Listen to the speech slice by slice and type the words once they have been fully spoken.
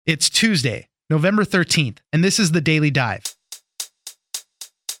It's Tuesday, November 13th, and this is the Daily Dive.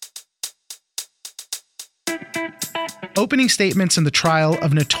 Opening statements in the trial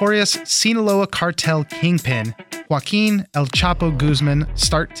of notorious Sinaloa cartel kingpin Joaquin El Chapo Guzman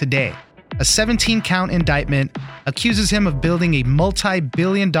start today. A 17-count indictment accuses him of building a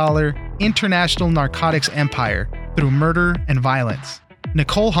multi-billion-dollar international narcotics empire through murder and violence.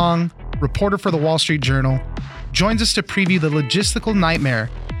 Nicole Hong, reporter for the Wall Street Journal, joins us to preview the logistical nightmare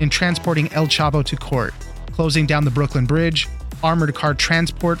in transporting El Chapo to court, closing down the Brooklyn Bridge, armored car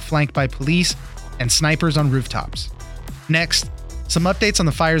transport flanked by police, and snipers on rooftops. Next, some updates on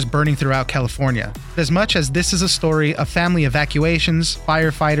the fires burning throughout California. But as much as this is a story of family evacuations,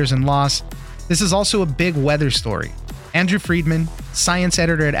 firefighters, and loss, this is also a big weather story. Andrew Friedman, science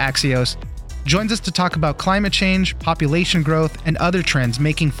editor at Axios, joins us to talk about climate change, population growth, and other trends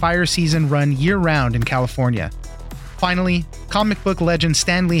making fire season run year-round in California. Finally, comic book legend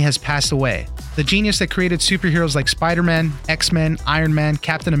Stan Lee has passed away. The genius that created superheroes like Spider-Man, X-Men, Iron Man,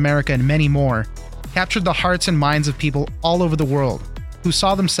 Captain America, and many more captured the hearts and minds of people all over the world who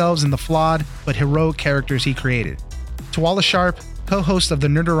saw themselves in the flawed but heroic characters he created. Tuala Sharp, co-host of the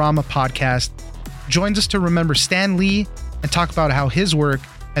Nerdorama podcast, joins us to remember Stan Lee and talk about how his work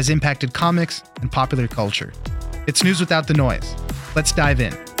has impacted comics and popular culture. It's news without the noise. Let's dive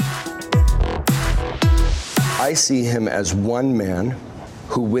in. I see him as one man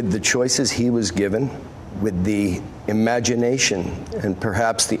who, with the choices he was given, with the imagination and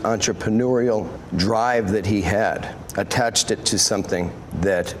perhaps the entrepreneurial drive that he had, attached it to something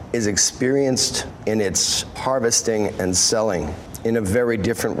that is experienced in its harvesting and selling in a very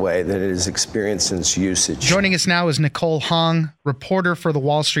different way than it is experienced in its usage. Joining us now is Nicole Hong, reporter for the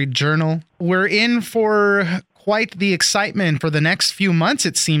Wall Street Journal. We're in for quite the excitement for the next few months,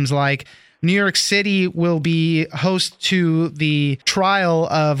 it seems like. New York City will be host to the trial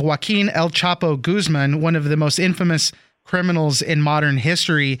of Joaquin El Chapo Guzman, one of the most infamous criminals in modern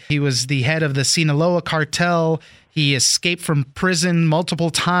history. He was the head of the Sinaloa cartel. He escaped from prison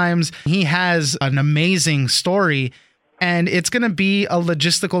multiple times. He has an amazing story, and it's going to be a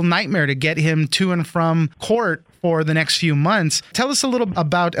logistical nightmare to get him to and from court for the next few months. Tell us a little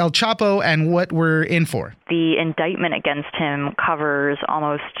about El Chapo and what we're in for. The indictment against him covers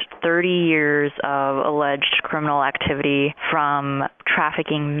almost 30 years of alleged criminal activity, from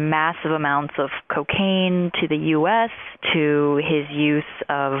trafficking massive amounts of cocaine to the U.S., to his use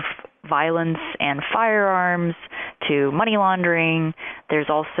of violence and firearms, to money laundering. There's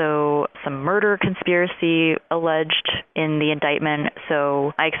also some murder conspiracy alleged in the indictment.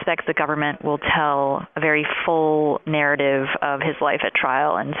 So I expect the government will tell a very full narrative of his life at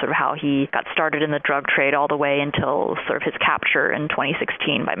trial and sort of how he got started in the drug trade all the way until sort of his capture in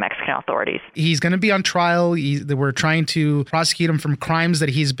 2016 by Mexican authorities. He's going to be on trial. We're trying to prosecute him from crimes that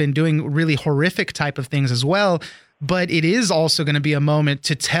he's been doing, really horrific type of things as well. But it is also going to be a moment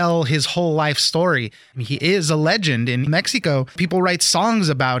to tell his whole life story. I mean, he is a legend in Mexico. People write songs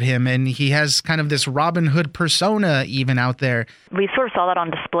about him, and he has kind of this Robin Hood persona even out there. We sort of saw that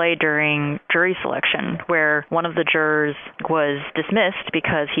on display during jury selection, where one of the jurors was dismissed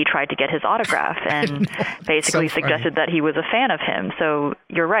because he tried to get his autograph and basically suggested that he was a fan of him. So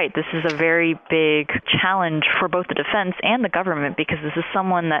you're right. This is a very big challenge for both the defense and the government, because this is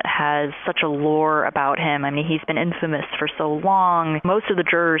someone that has such a lore about him. I mean, he's been infamous for so long. Most of the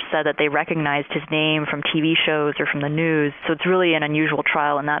jurors said that they recognized his name from TV shows or from the news. So it's really an unusual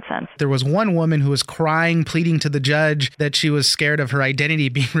trial in that sense. There was one woman who was crying, pleading to the judge that she was scared of her identity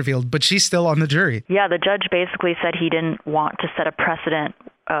being revealed, but she's still on the jury. Yeah, the judge basically said he didn't want to set a precedent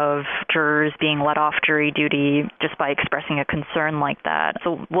of jurors being let off jury duty just by expressing a concern like that.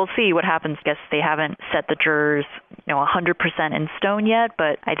 So we'll see what happens. I guess they haven't set the jurors, 100% in stone yet,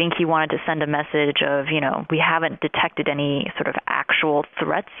 but I think he wanted to send a message of, we haven't detected any sort of actual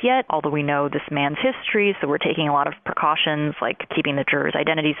threats yet, although we know this man's history, so we're taking a lot of precautions, like keeping the jurors'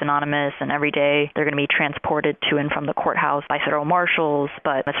 identities anonymous, and every day they're going to be transported to and from the courthouse by federal marshals.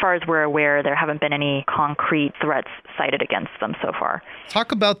 But as far as we're aware, there haven't been any concrete threats cited against them so far.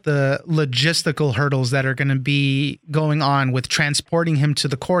 Talk about the logistical hurdles that are going to be going on with transporting him to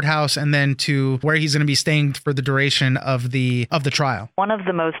the courthouse and then to where he's going to be staying for the duration of the trial. One of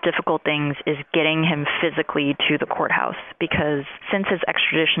the most difficult things is getting him physically to the courthouse, because since his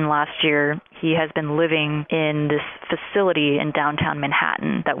extradition last year, he has been living in this facility in downtown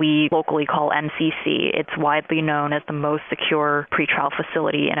Manhattan that we locally call MCC. It's widely known as the most secure pretrial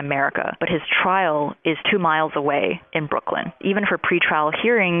facility in America, but his trial is 2 miles away in Brooklyn. Even for pretrial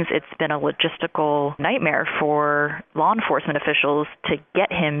hearings, it's been a logistical nightmare for law enforcement officials to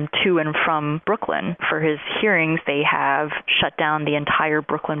get him to and from Brooklyn. For his hearings, they have shut down the entire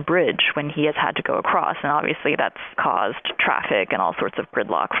Brooklyn Bridge when he has had to go across. And obviously that's caused traffic and all sorts of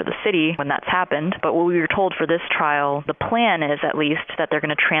gridlock for the city when that's happened. But what we were told for this trial, the plan is at least that they're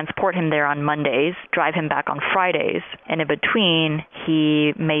going to transport him there on Mondays, drive him back on Fridays, and in between,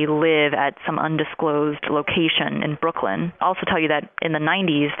 he may live at some undisclosed location in Brooklyn. I'll also tell you that in the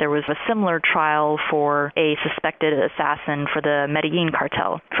 90s, there was a similar trial for a suspected assassin for the Medellin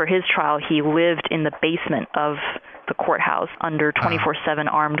cartel. For his trial, he lived in the basement of the courthouse under 24/7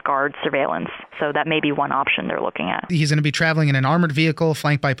 armed guard surveillance. So that may be one option they're looking at. He's going to be traveling in an armored vehicle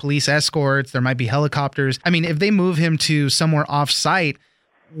flanked by police escorts. There might be helicopters. I mean, if they move him to somewhere off-site,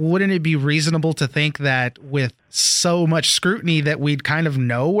 wouldn't it be reasonable to think that with so much scrutiny that we'd kind of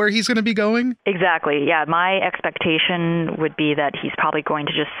know where he's going to be going? Exactly. Yeah, my expectation would be that he's probably going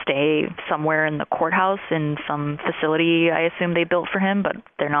to just stay somewhere in the courthouse in some facility, I assume they built for him, but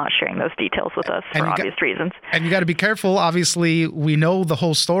they're not sharing those details with us for obvious reasons. And you got to be careful. Obviously, we know the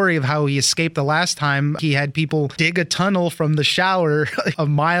whole story of how he escaped the last time. He had people dig a tunnel from the shower a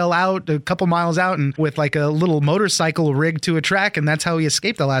mile out, a couple miles out, and with like a little motorcycle rigged to a track, and that's how he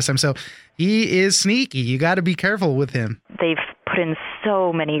escaped the last time. So he is sneaky. You got to be careful with him. They've put in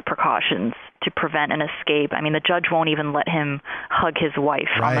so many precautions to prevent an escape. I mean, the judge won't even let him hug his wife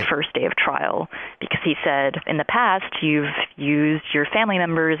on the first day of trial because he said, in the past, you've used your family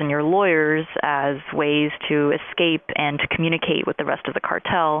members and your lawyers as ways to escape and to communicate with the rest of the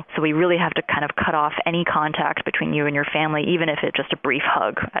cartel. So we really have to kind of cut off any contact between you and your family, even if it's just a brief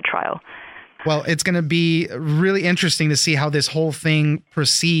hug at trial. Well, it's going to be really interesting to see how this whole thing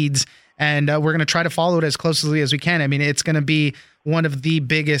proceeds. And we're going to try to follow it as closely as we can. I mean, it's going to be one of the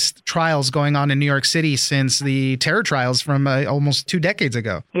biggest trials going on in New York City since the terror trials from almost 2 decades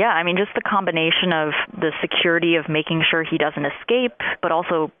ago. Yeah, I mean, just the combination of the security of making sure he doesn't escape, but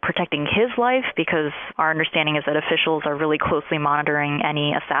also protecting his life, because our understanding is that officials are really closely monitoring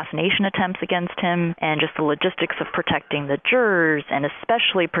any assassination attempts against him, and just the logistics of protecting the jurors and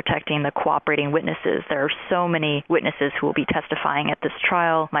especially protecting the cooperating witnesses. There are so many witnesses who will be testifying at this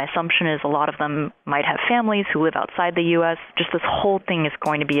trial. My assumption is a lot of them might have families who live outside the U.S. Just this whole thing is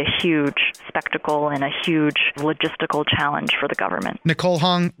going to be a huge spectacle and a huge logistical challenge for the government. Nicole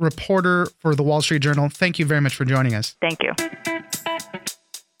Hong, reporter for the Wall Street Journal, thank you very much for joining us. Thank you.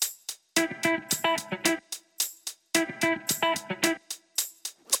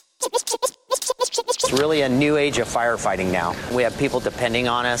 It's really a new age of firefighting now. We have people depending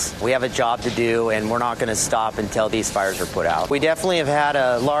on us. We have a job to do, and we're not going to stop until these fires are put out. We definitely have had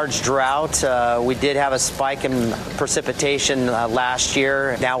a large drought. We did have a spike in precipitation last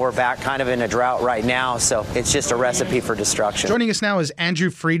year. Now we're back kind of in a drought right now, so it's just a recipe for destruction. Joining us now is Andrew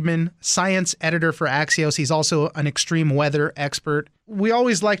Friedman, science editor for Axios. He's also an extreme weather expert. We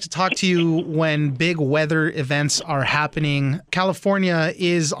always like to talk to you when big weather events are happening. California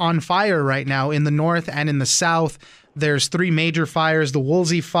is on fire right now in the north and in the south. There's 3 major fires. The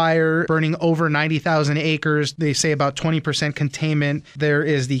Woolsey fire burning over 90,000 acres. They say about 20% containment. There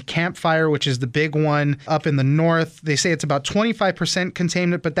is the Camp Fire, which is the big one up in the north. They say it's about 25%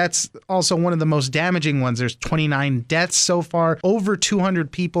 containment, but that's also one of the most damaging ones. There's 29 deaths so far. Over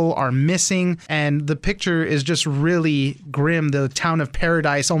 200 people are missing, and the picture is just really grim. The town of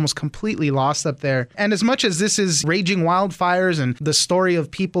Paradise almost completely lost up there. And as much as this is raging wildfires and the story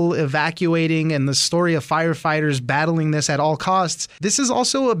of people evacuating and the story of firefighters battling this at all costs, this is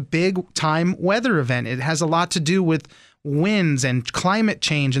also a big time weather event. It has a lot to do with winds and climate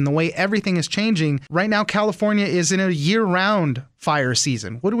change and the way everything is changing. Right now, California is in a year-round fire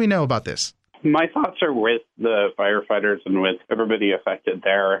season. What do we know about this? My thoughts are with the firefighters and with everybody affected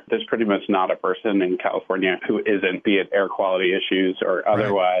there. There's pretty much not a person in California who isn't, be it air quality issues or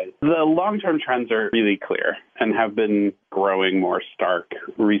otherwise. Right. The long-term trends are really clear and have been growing more stark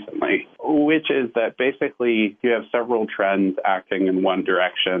recently, which is that basically you have several trends acting in one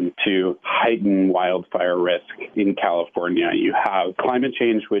direction to heighten wildfire risk in California. You have climate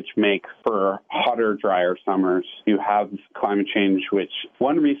change, which makes for hotter, drier summers. You have climate change, which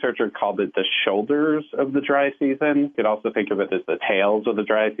one researcher called it the shoulders of the dry season. You could also think of it as the tails of the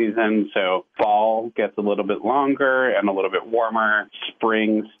dry season. So fall gets a little bit longer and a little bit warmer.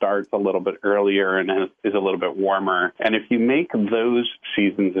 Spring starts a little bit earlier and is a little bit warmer. And if you make those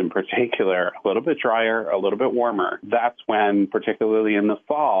seasons in particular a little bit drier, a little bit warmer, that's when, particularly in the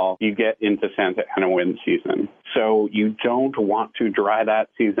fall, you get into Santa Ana wind season. So you don't want to dry that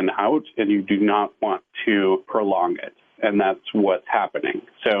season out, and you do not want to prolong it. And that's what's happening.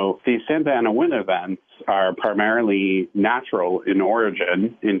 So these Santa Ana wind events are primarily natural in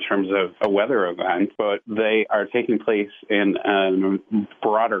origin in terms of a weather event, but they are taking place in a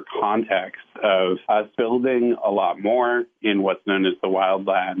broader context of us building a lot more in what's known as the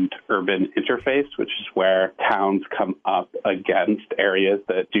wildland-urban interface, which is where towns come up against areas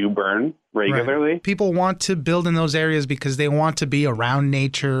that do burn regularly. Right. People want to build in those areas because they want to be around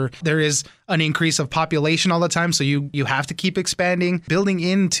nature. There is an increase of population all the time, so you have to keep expanding, building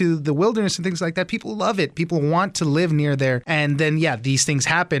into the wilderness and things like that. People love it. People want to live near there. And then, these things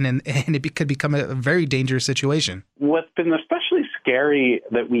happen, and it could become a very dangerous situation. What's been especially scary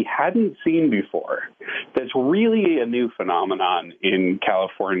that we hadn't seen before, that's really a new phenomenon in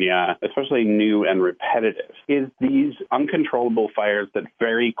California, especially new and repetitive, is these uncontrollable fires that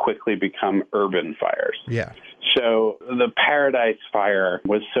very quickly become urban fires. Yeah. So the Paradise Fire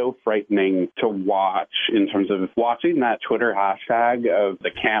was so frightening to watch in terms of watching that Twitter hashtag of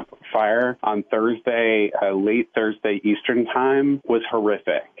the camp fire on Thursday, late Thursday Eastern time was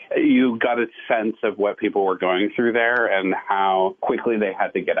horrific. You got a sense of what people were going through there and how quickly they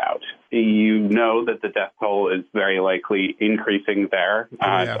had to get out. You know that the death toll is very likely increasing there.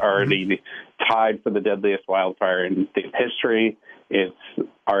 It's already tied for the deadliest wildfire in state history. It's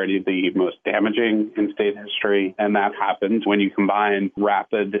already the most damaging in state history, and that happens when you combine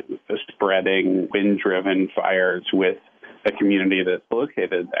rapid spreading, wind-driven fires with a community that's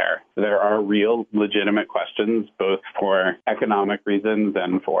located there. There are real legitimate questions, both for economic reasons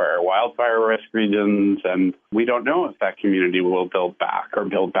and for wildfire risk reasons, and we don't know if that community will build back or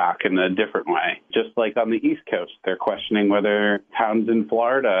build back in a different way. Just like on the East Coast, they're questioning whether towns in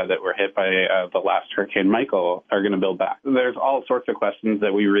Florida that were hit by the last Hurricane Michael are going to build back. There's all sorts of questions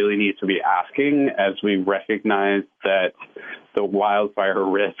that we really need to be asking as we recognize that the wildfire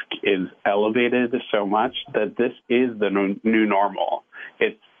risk is elevated so much that this is the new normal.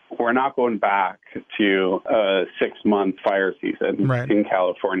 We're not going back to a 6-month fire season in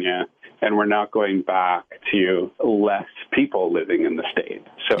California, and we're not going back to less people living in the state.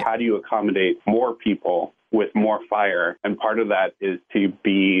 So how do you accommodate more people with more fire? And part of that is to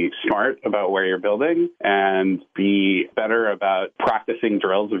be smart about where you're building and be better about practicing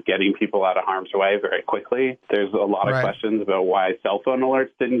drills of getting people out of harm's way very quickly. There's a lot of questions about why cell phone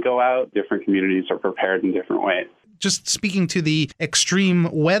alerts didn't go out. Different communities are prepared in different ways. Just speaking to the extreme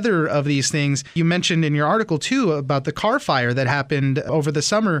weather of these things, you mentioned in your article, too, about the car fire that happened over the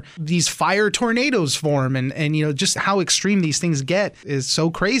summer. These fire tornadoes form, and just how extreme these things get is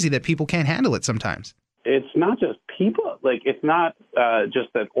so crazy that people can't handle it sometimes. It's not just people. It's not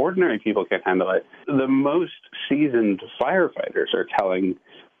just that ordinary people can't handle it. The most seasoned firefighters are telling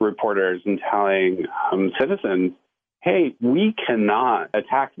reporters and telling citizens, hey, we cannot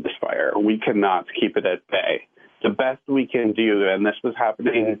attack this fire. We cannot keep it at bay. The best we can do, and this was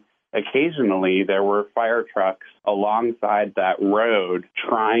happening occasionally, there were fire trucks alongside that road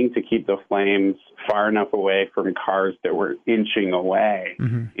trying to keep the flames far enough away from cars that were inching away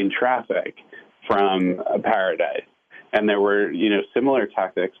in traffic from Paradise. And there were, similar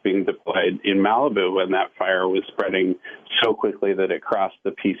tactics being deployed in Malibu when that fire was spreading so quickly that it crossed the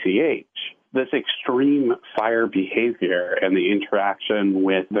PCH. This extreme fire behavior and the interaction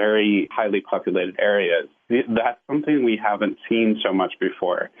with very highly populated areas, that's something we haven't seen so much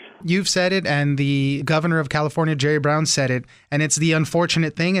before. You've said it, and the governor of California, Jerry Brown, said it, and it's the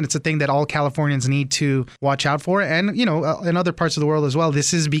unfortunate thing, and it's a thing that all Californians need to watch out for, and, in other parts of the world as well.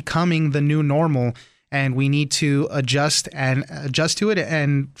 This is becoming the new normal, and we need to adjust to it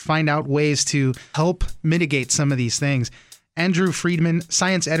and find out ways to help mitigate some of these things. Andrew Friedman,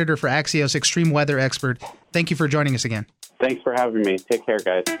 science editor for Axios, extreme weather expert. Thank you for joining us again. Thanks for having me. Take care,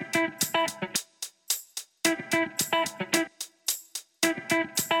 guys.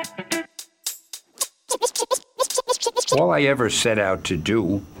 All I ever set out to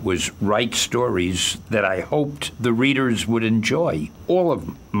do was write stories that I hoped the readers would enjoy. All of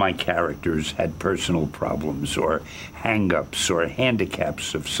my characters had personal problems or hang-ups or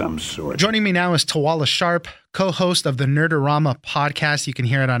handicaps of some sort. Joining me now is Tawala Sharp, co-host of the Nerdorama podcast. You can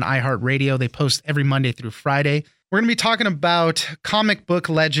hear it on iHeartRadio. They post every Monday through Friday. We're going to be talking about comic book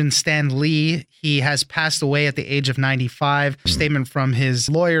legend Stan Lee. He has passed away at the age of 95. A statement from his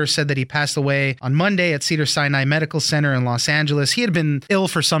lawyer said that he passed away on Monday at Cedars-Sinai Medical Center in Los Angeles. He had been ill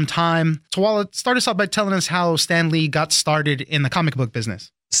for some time. Tawala, start us off by telling us how Stan Lee got started in the comic book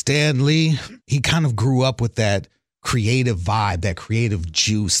business. Stan Lee, he kind of grew up with that creative vibe, that creative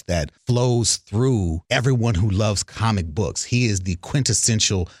juice that flows through everyone who loves comic books. He is the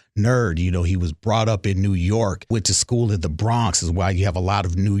quintessential nerd. You know, he was brought up in New York, went to school in the Bronx, is why you have a lot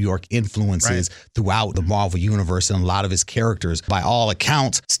of New York influences throughout the Marvel universe and a lot of his characters. By all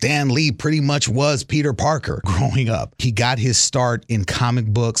accounts, Stan Lee pretty much was Peter Parker growing up. He got his start in comic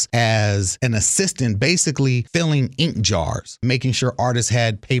books as an assistant, basically filling ink jars, making sure artists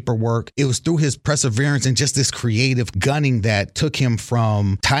had paperwork. It was through his perseverance and just this creative gunning that took him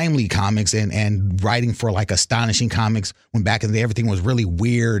from timely comics and writing for like Astonishing Comics, when back in the day everything was really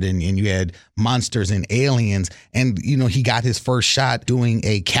weird and you had monsters and aliens. And, you know, he got his first shot doing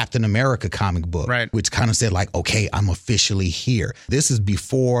a Captain America comic book, which kind of said like, okay, I'm officially here. This is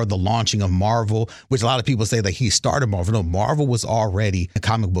before the launching of Marvel, which a lot of people say that he started Marvel. No, Marvel was already a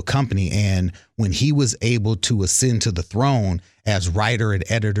comic book company. And when he was able to ascend to the throne as writer and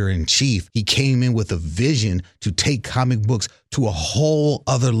editor-in-chief, he came in with a vision to take comic books to a whole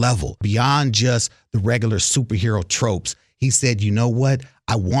other level beyond just the regular superhero tropes. He said, you know what?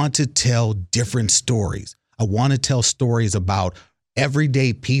 I want to tell different stories. I want to tell stories about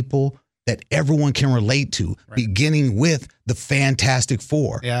everyday people that everyone can relate to, beginning with the Fantastic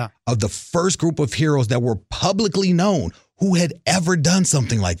Four, of the first group of heroes that were publicly known. Who had ever done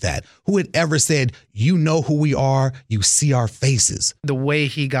something like that? Who had ever said, you know who we are, you see our faces? The way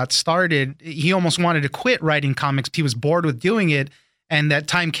he got started, he almost wanted to quit writing comics. He was bored with doing it. And that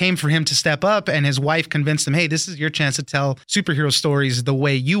time came for him to step up, and his wife convinced him, hey, this is your chance to tell superhero stories the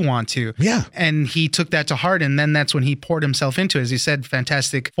way you want to. Yeah. And he took that to heart, and then that's when he poured himself into it. As you said,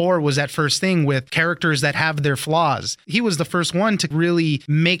 Fantastic Four was that first thing with characters that have their flaws. He was the first one to really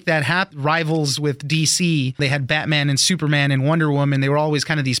make that happen. Rivals with DC. They had Batman and Superman and Wonder Woman. They were always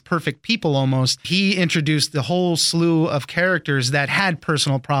kind of these perfect people almost. He introduced the whole slew of characters that had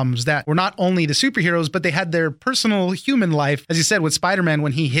personal problems, that were not only the superheroes, but they had their personal human life. As you said, with Spider-Man,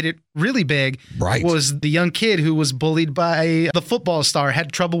 when he hit it really big, was the young kid who was bullied by the football star,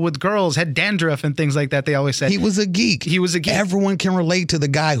 had trouble with girls, had dandruff and things like that. They always said he was a geek. He was a geek. Everyone can relate to the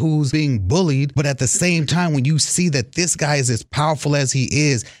guy who's being bullied, but at the same time, when you see that this guy is as powerful as he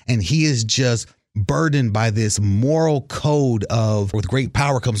is, and he is just burdened by this moral code of with great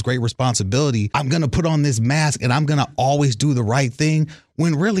power comes great responsibility. I'm going to put on this mask and I'm going to always do the right thing,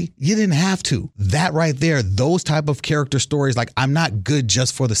 when really you didn't have to. That right there, those type of character stories, like I'm not good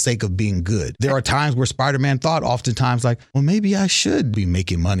just for the sake of being good. There are times where Spider-Man thought oftentimes like, well, maybe I should be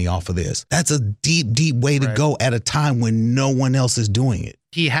making money off of this. That's a deep, deep way to go at a time when no one else is doing it.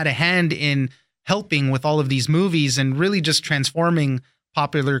 He had a hand in helping with all of these movies and really just transforming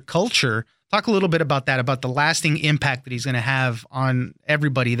popular culture. Talk a little bit about that, about the lasting impact that he's going to have on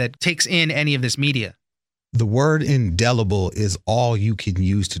everybody that takes in any of this media. The word indelible is all you can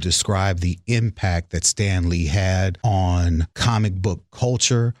use to describe the impact that Stan Lee had on comic book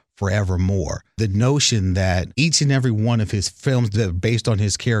culture forevermore. The notion that each and every one of his films that are based on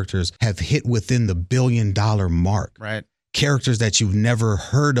his characters have hit within the $1 billion mark. Right. Characters that you've never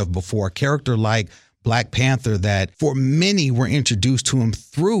heard of before. A character like Black Panther that for many were introduced to him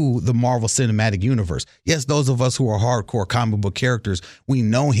through the Marvel Cinematic Universe. Yes, those of us who are hardcore comic book characters, we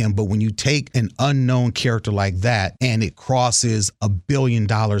know him, but when you take an unknown character like that and it crosses $1 billion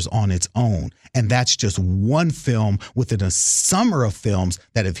on its own, and that's just one film within a summer of films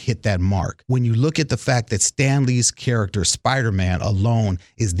that have hit that mark. When you look at the fact that Stan Lee's character, Spider-Man alone,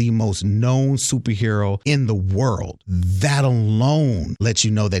 is the most known superhero in the world, that alone lets you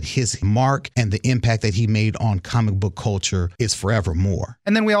know that his mark and the impact that he made on comic book culture is forevermore.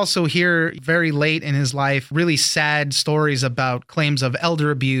 And then we also hear very late in his life really sad stories about claims of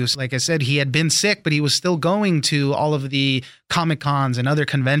elder abuse. Like I said, he had been sick, but he was still going to all of the Comic-Cons and other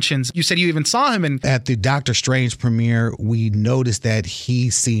conventions. You said you even saw him at the Doctor Strange premiere. We noticed that he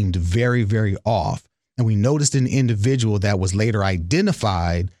seemed very, very off. And we noticed an individual that was later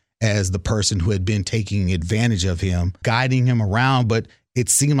identified as the person who had been taking advantage of him, guiding him around, but it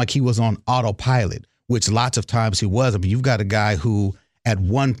seemed like he was on autopilot, which lots of times he was. I mean, you've got a guy who at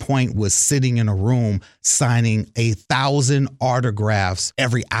one point was sitting in a room signing 1,000 autographs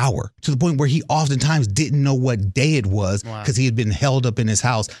every hour, to the point where he oftentimes didn't know what day it was because he had been held up in his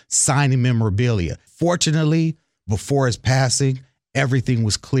house signing memorabilia. Fortunately, before his passing, everything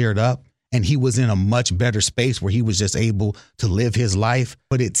was cleared up and he was in a much better space where he was just able to live his life.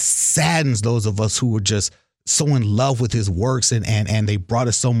 But it saddens those of us who were just so in love with his works and they brought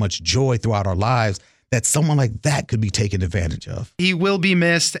us so much joy throughout our lives, that someone like that could be taken advantage of. He will be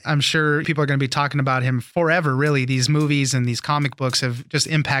missed. I'm sure people are going to be talking about him forever, really. These movies and these comic books have just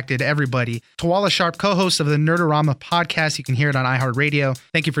impacted everybody. Tawala Sharp, co-host of the Nerdorama podcast. You can hear it on iHeartRadio.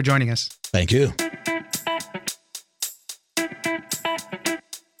 Thank you for joining us. Thank you.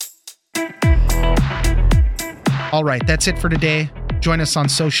 All right, that's it for today. Join us on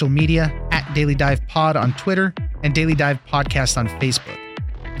social media at Daily Dive Pod on Twitter and Daily Dive Podcast on Facebook.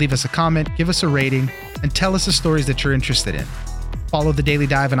 Leave us a comment, give us a rating, and tell us the stories that you're interested in. Follow The Daily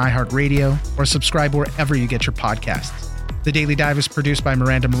Dive on iHeartRadio or subscribe wherever you get your podcasts. The Daily Dive is produced by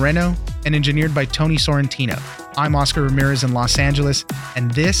Miranda Moreno and engineered by Tony Sorrentino. I'm Oscar Ramirez in Los Angeles,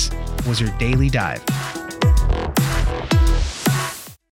 and this was your Daily Dive.